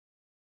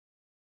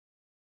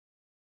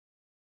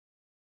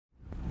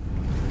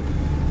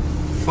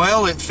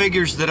Well, it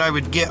figures that I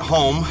would get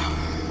home,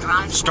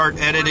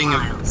 start editing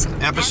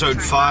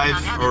episode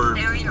 5, or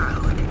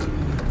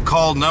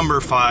call number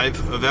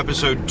 5 of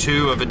episode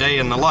 2 of A Day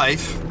in the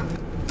Life,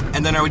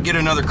 and then I would get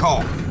another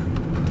call.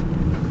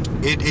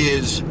 It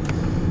is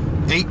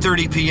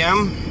 8:30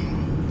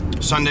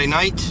 p.m. Sunday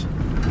night,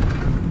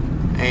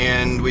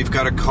 and we've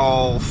got a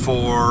call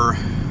for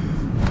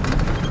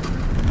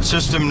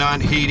system not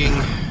heating.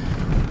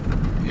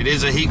 It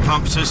is a heat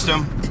pump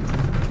system,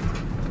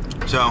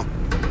 so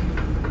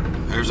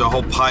there's a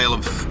whole pile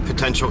of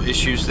potential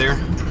issues there.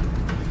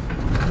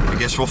 I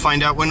guess we'll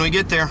find out when we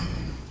get there.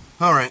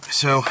 Alright,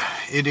 so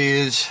it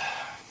is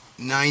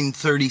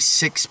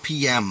 9:36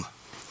 p.m.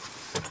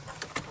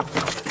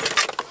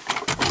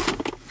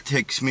 It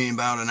takes me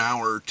about an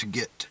hour to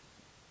get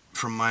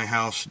from my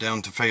house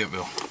down to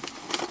Fayetteville.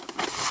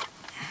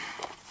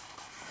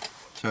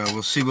 So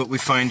we'll see what we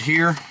find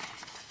here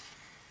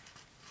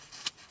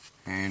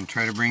and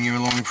try to bring you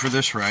along for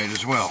this ride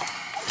as well.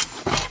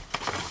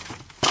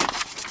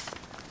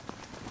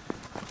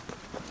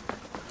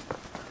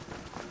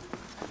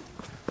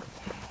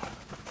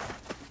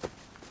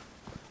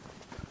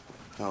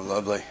 Oh,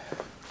 lovely.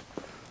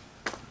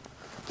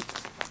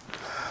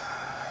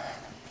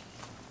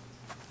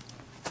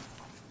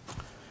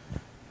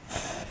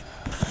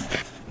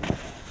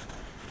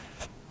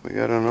 We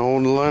got an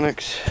old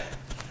Lennox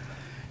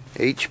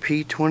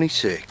HP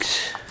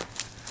 26.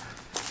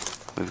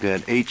 We've got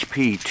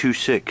HP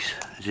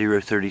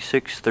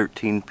 26036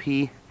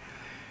 13P.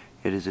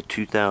 It is a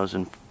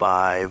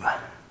 2005.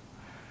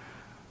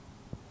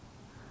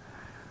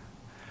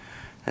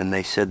 And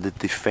they said that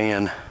the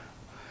fan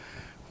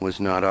was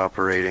not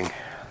operating,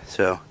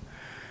 so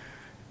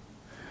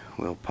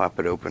we'll pop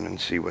it open and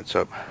see what's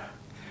up.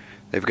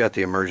 They've got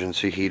the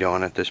emergency heat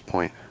on at this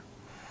point.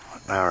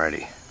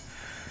 Alrighty,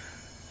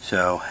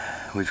 so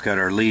we've got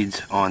our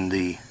leads on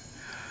the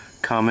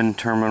common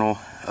terminal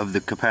of the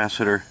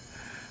capacitor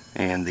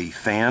and the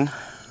fan,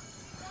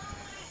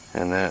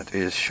 and that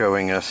is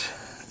showing us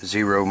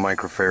 0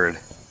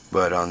 microfarad.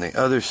 But on the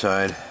other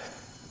side,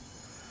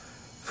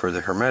 for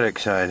the hermetic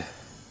side,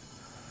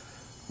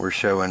 we're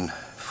showing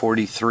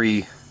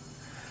 43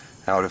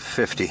 out of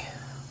 50.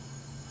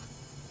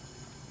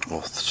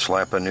 We'll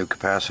slap a new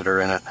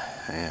capacitor in it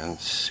and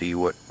see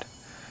what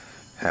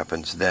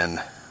happens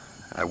then.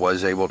 I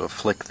was able to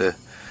flick the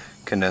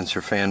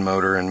condenser fan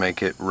motor and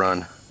make it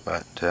run,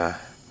 but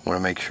want to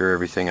make sure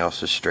everything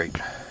else is straight.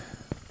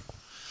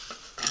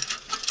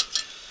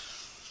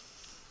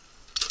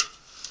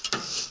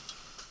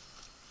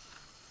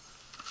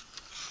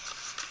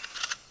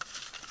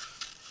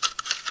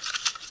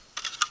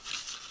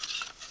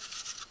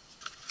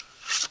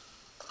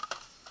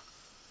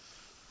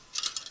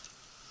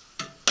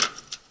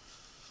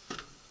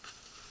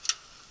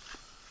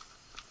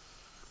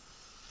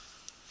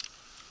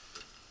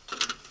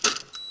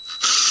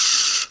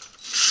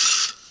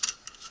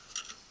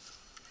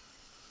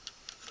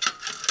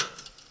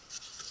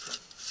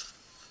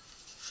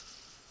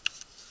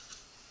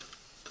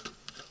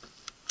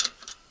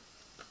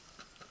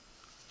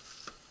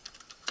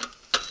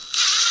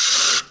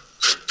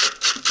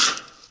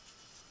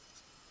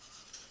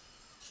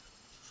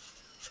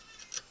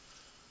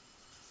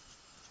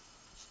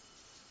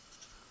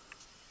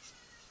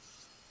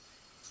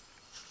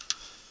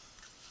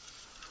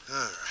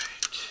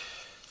 Alright,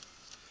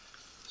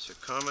 so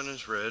common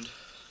is red,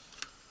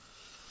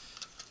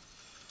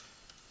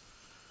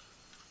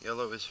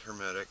 yellow is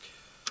hermetic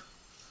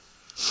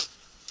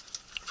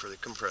for the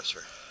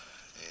compressor,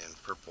 and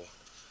purple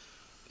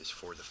is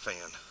for the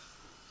fan.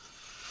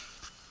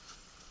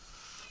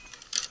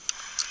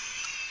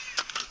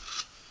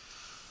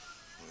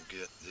 We'll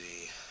get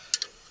the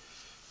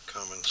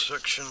common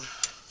section.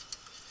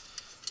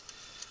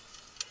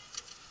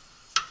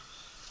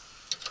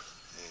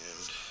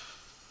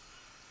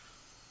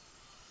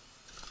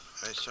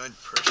 High side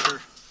pressure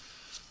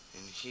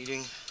and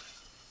heating.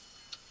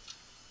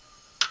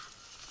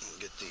 And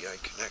get the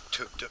iConnect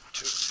hooked up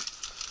to it.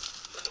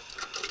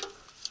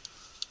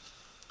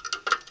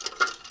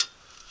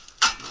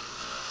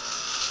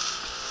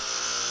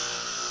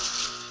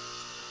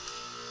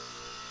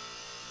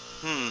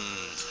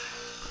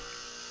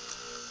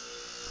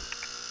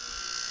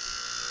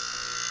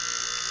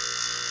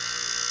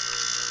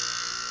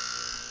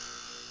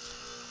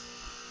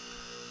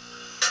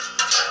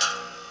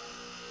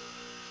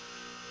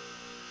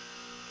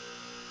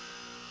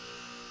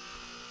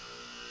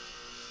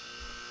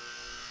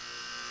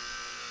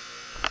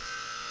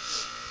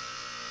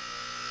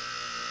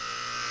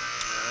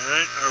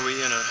 Alright, are we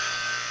in a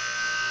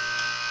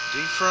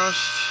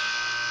defrost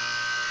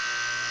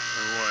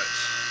or what?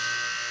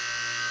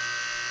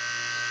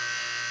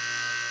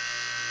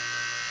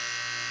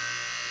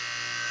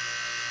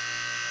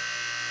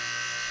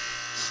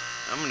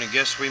 I'm gonna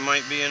guess we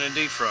might be in a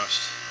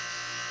defrost.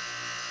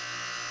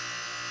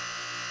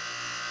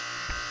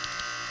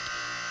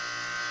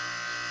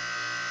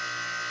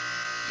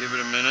 Give it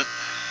a minute.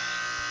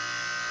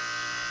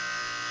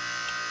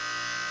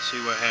 See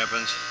what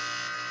happens.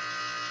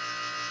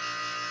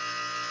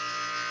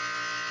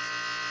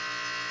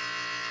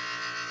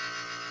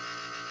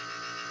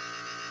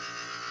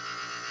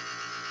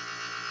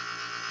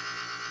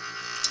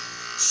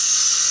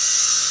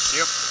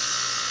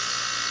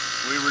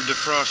 We were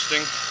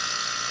defrosting,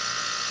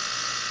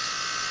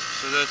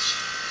 so that's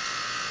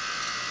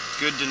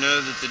good to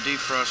know that the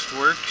defrost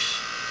works.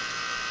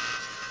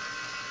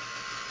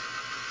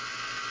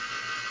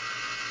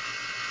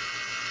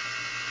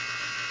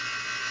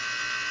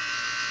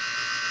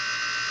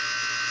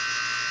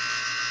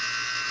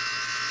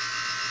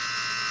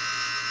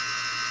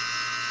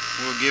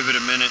 We'll give it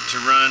a minute to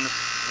run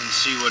and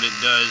see what it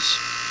does.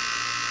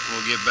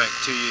 We'll get back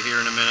to you here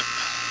in a minute.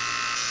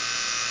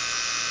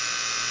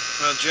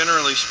 Well,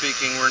 generally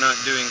speaking, we're not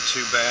doing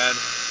too bad.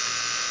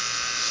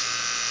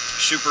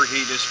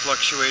 Superheat is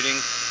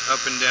fluctuating up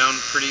and down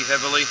pretty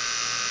heavily,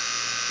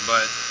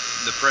 but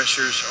the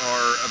pressures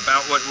are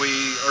about what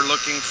we are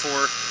looking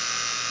for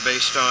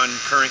based on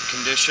current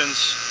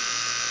conditions.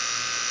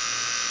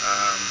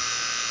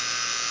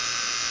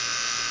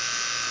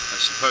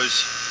 I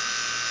suppose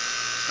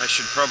I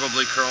should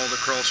probably crawl the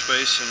crawl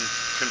space and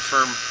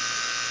confirm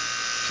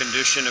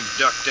condition of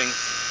ducting.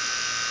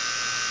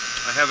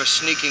 I have a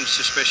sneaking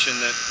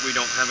suspicion that we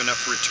don't have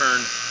enough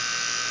return.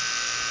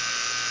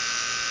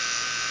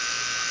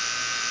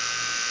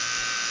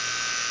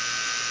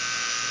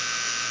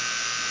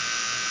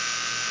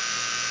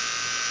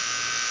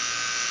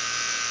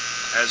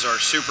 As our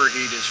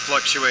superheat is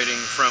fluctuating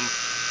from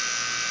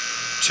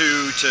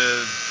 2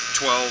 to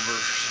 12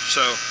 or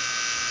so.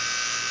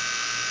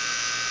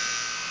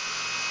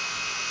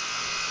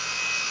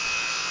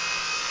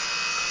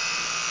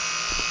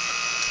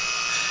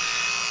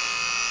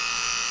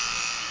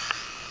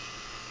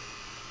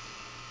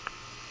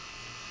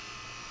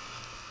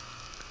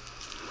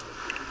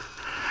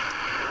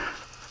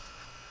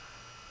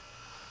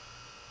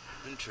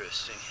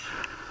 Interesting.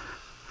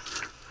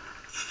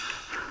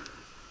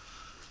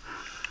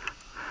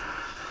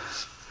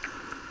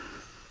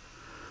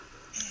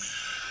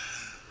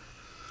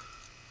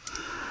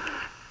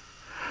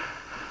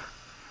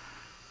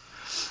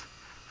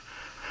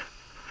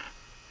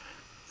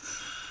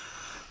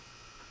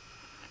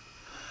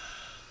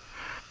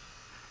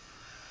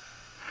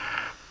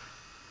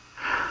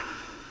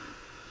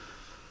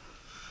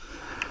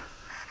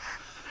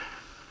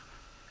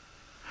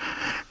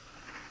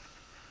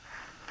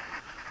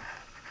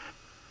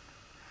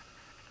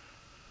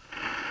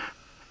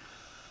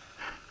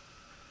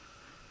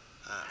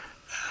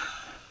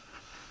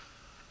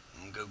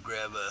 Go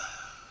grab a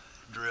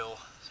drill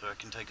so I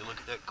can take a look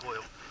at that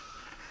coil.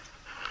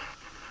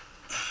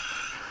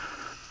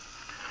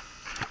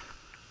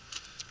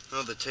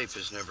 Well, the tape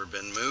has never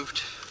been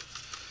moved,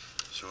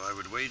 so I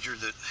would wager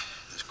that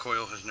this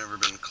coil has never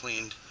been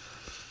cleaned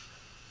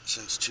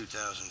since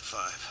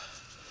 2005.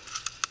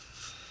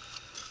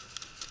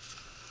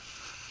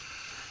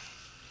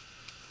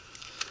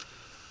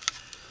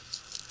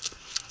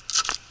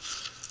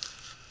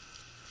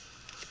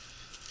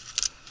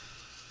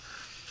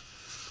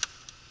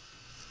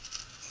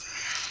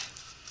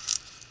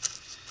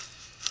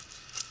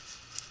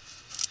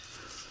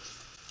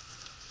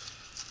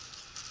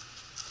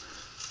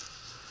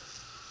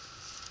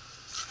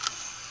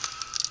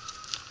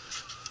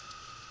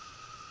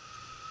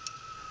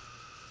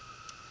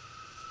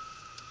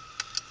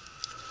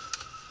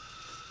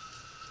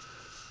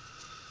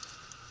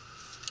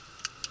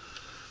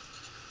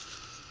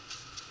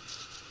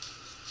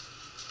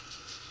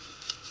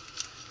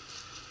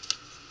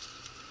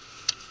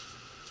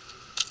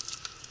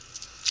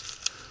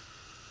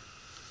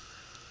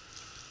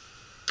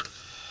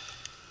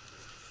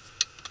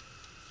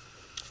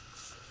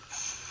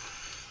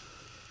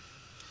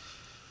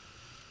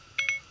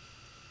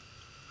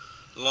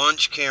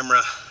 Launch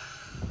camera.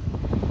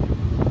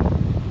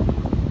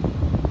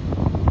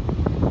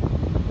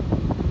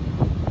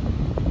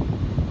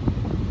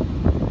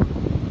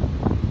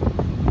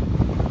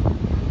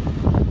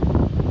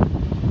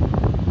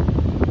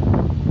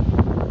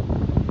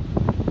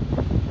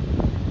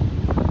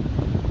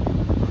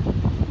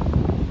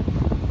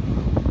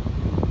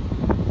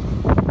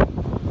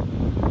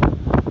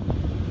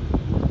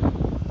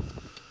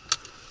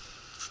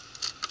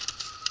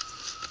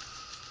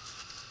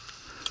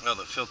 Well,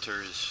 the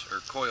filter is, or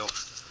coil,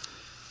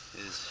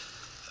 is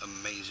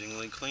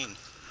amazingly clean.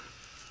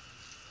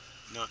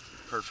 Not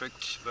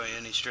perfect by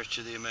any stretch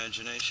of the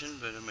imagination,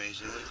 but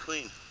amazingly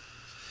clean.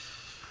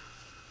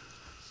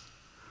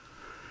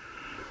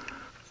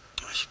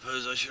 I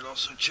suppose I should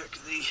also check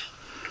the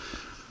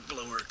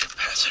blower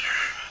capacitor.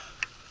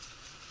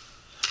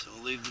 So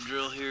we'll leave the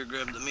drill here,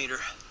 grab the meter.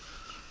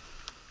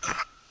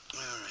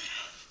 Alright.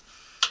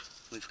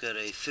 We've got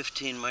a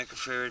 15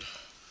 microfarad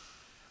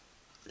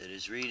that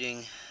is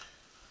reading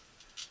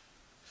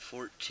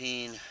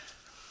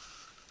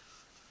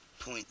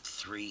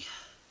 14.3.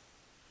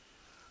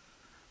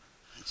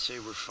 I'd say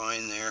we're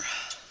fine there.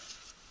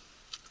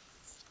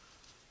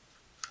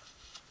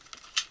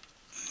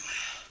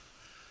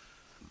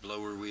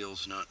 Blower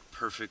wheel's not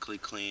perfectly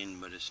clean,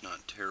 but it's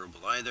not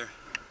terrible either.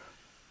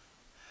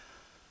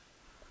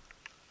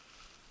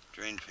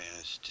 Drain pan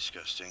is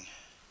disgusting.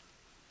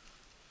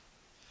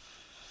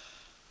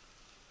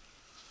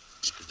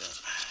 Look at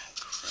that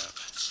crap.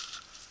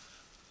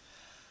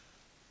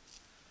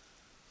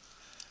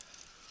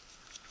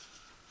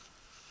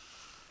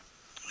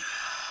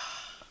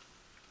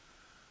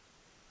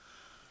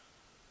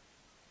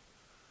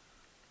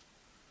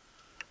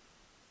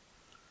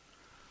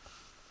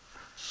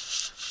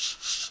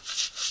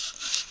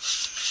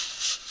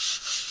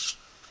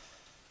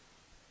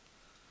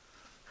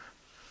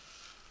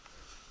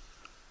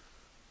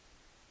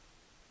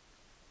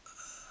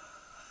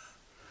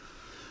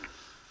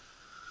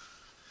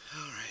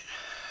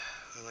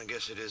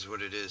 guess it is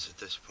what it is at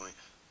this point.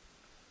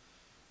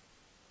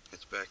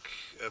 It's back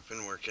up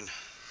and working.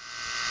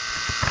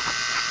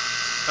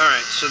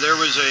 Alright, so there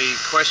was a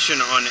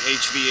question on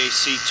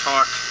HVAC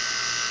Talk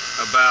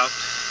about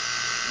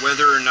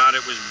whether or not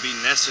it would be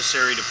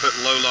necessary to put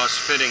low loss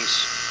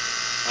fittings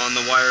on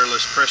the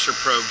wireless pressure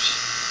probes.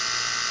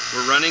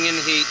 We're running in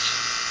heat.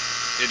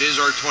 It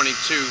is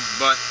R22,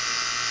 but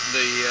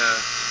the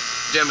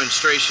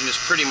demonstration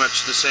is pretty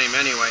much the same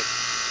anyway.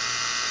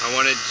 I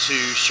wanted to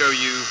show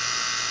you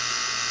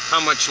how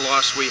much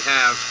loss we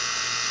have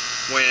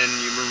when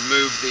you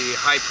remove the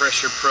high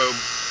pressure probe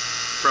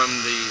from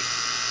the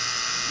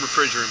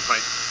refrigerant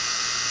pipe.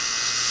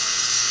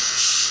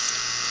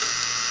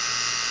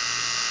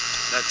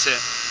 That's it.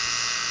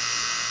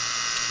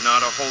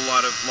 Not a whole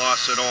lot of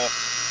loss at all,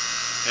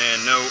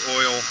 and no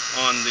oil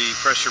on the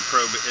pressure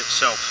probe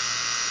itself.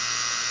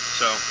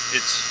 So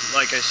it's,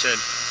 like I said,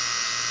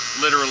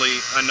 literally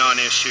a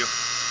non-issue.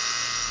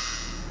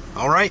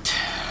 Alright,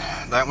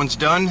 that one's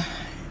done.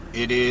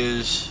 It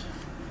is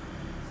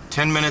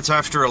 10 minutes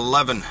after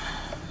 11,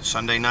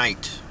 Sunday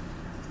night,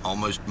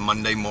 almost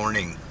Monday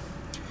morning.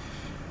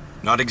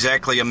 Not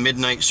exactly a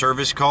midnight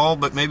service call,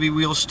 but maybe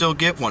we'll still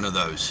get one of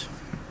those.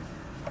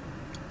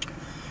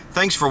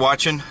 Thanks for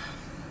watching.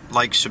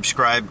 Like,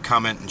 subscribe,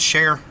 comment, and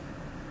share.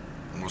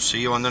 We'll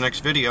see you on the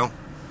next video.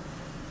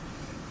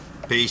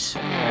 Peace.